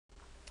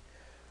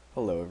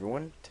Hello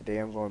everyone, today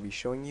I'm going to be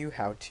showing you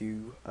how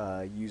to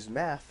use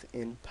math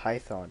in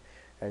Python.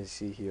 As you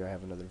see here, I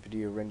have another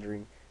video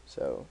rendering,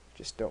 so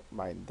just don't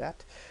mind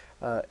that.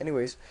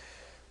 Anyways,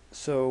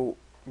 so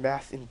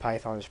math in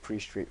Python is pretty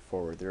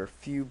straightforward. There are a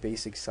few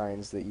basic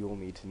signs that you will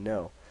need to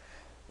know.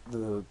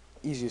 The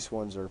easiest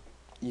ones are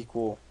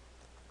equal,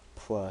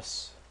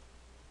 plus,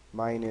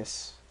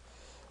 minus,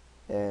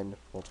 and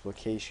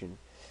multiplication.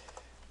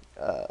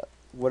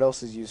 What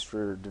else is used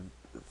for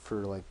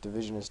like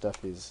division and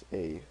stuff is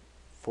a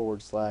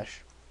forward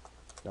slash,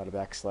 not a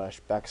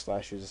backslash.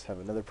 Backslashes have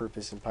another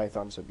purpose in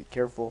Python, so be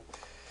careful.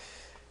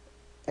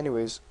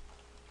 Anyways,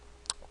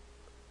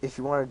 if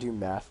you want to do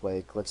math,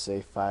 like let's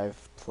say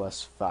 5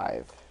 plus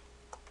 5,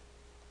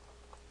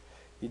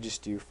 you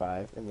just do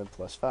 5 and then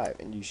plus 5,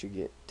 and you should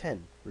get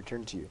 10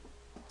 returned to you.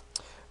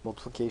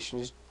 Multiplication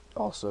is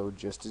also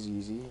just as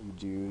easy. You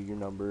do your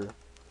number,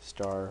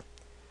 star,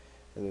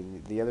 and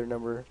then the other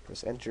number,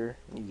 press enter,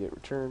 and you get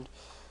returned,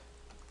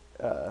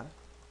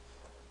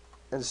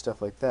 and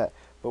stuff like that.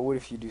 But what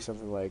if you do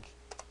something like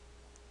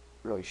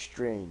really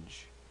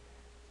strange?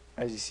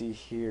 As you see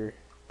here,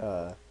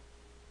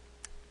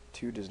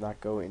 2 does not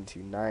go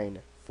into 9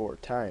 4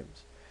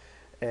 times.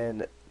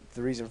 And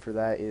the reason for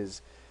that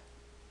is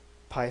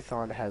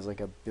Python has like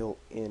a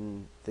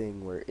built-in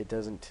thing where it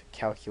doesn't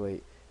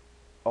calculate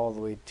all the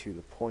way to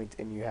the point,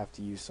 and you have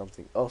to use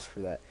something else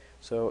for that.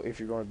 So if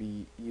you're going to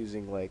be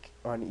using like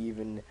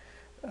uneven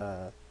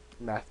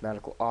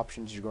mathematical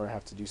options, you're going to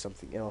have to do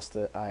something else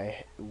that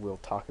I will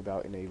talk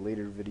about in a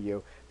later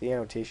video. The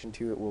annotation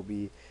to it will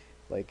be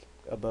like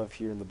above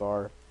here in the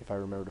bar if I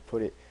remember to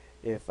put it.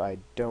 If I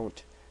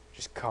don't,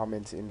 just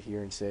comment in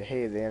here and say,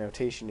 hey, the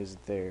annotation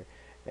isn't there,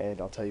 and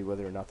I'll tell you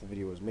whether or not the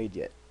video was made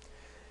yet.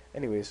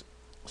 Anyways,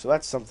 so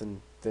that's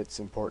something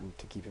that's important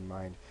to keep in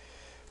mind.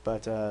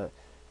 But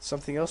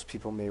something else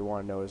people may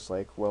want to know is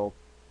like, well,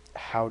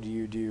 how do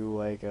you do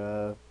like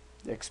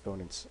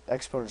exponents?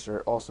 Exponents are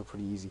also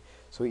pretty easy.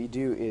 So what you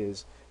do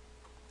is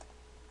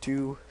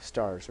 2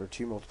 stars, or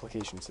 2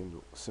 multiplication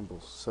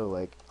symbols. So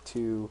like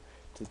 2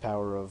 to the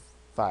power of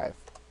 5,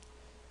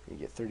 you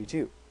get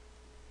 32.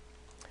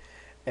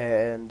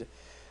 And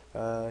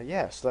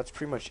yeah, so that's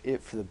pretty much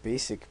it for the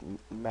basic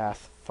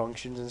math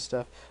functions and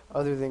stuff.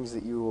 Other things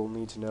that you will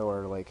need to know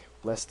are like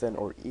less than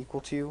or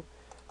equal to,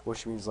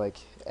 which means like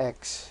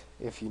x,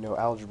 if you know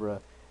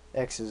algebra,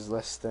 x is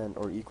less than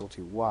or equal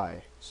to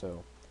y,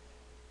 so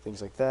things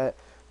like that,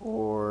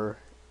 or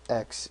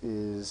x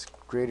is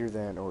greater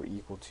than or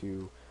equal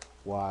to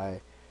y,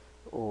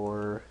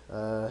 or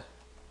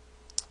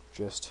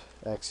just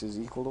x is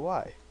equal to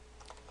y,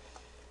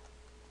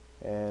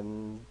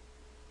 and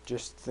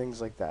just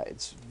things like that.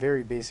 It's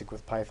very basic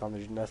with Python.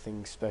 There's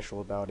nothing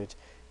special about it.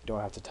 You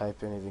don't have to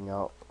type anything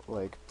out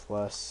like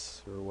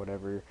plus or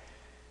whatever.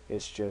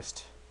 It's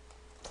just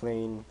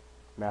plain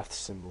math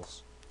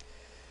symbols.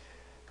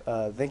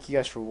 Thank you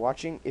guys for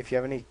watching. If you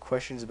have any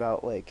questions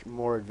about like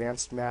more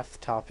advanced math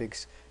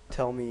topics,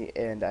 tell me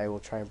and I will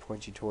try and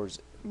point you towards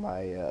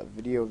my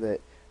video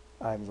that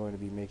I'm going to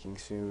be making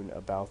soon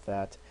about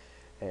that,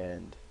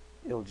 and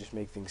it'll just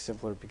make things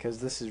simpler, because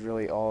this is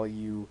really all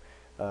you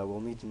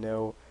will need to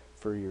know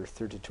for your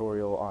third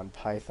tutorial on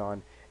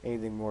Python.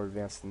 Anything more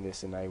advanced than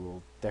this and I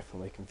will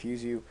definitely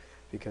confuse you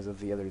because of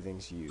the other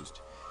things used.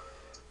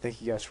 Thank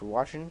you guys for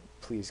watching.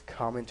 Please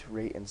comment,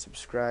 rate, and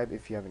subscribe.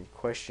 If you have any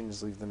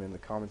questions, leave them in the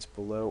comments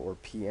below or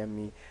PM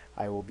me.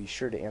 I will be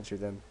sure to answer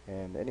them.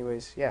 And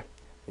anyways, yeah,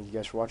 thank you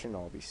guys for watching.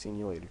 I'll be seeing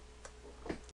you later.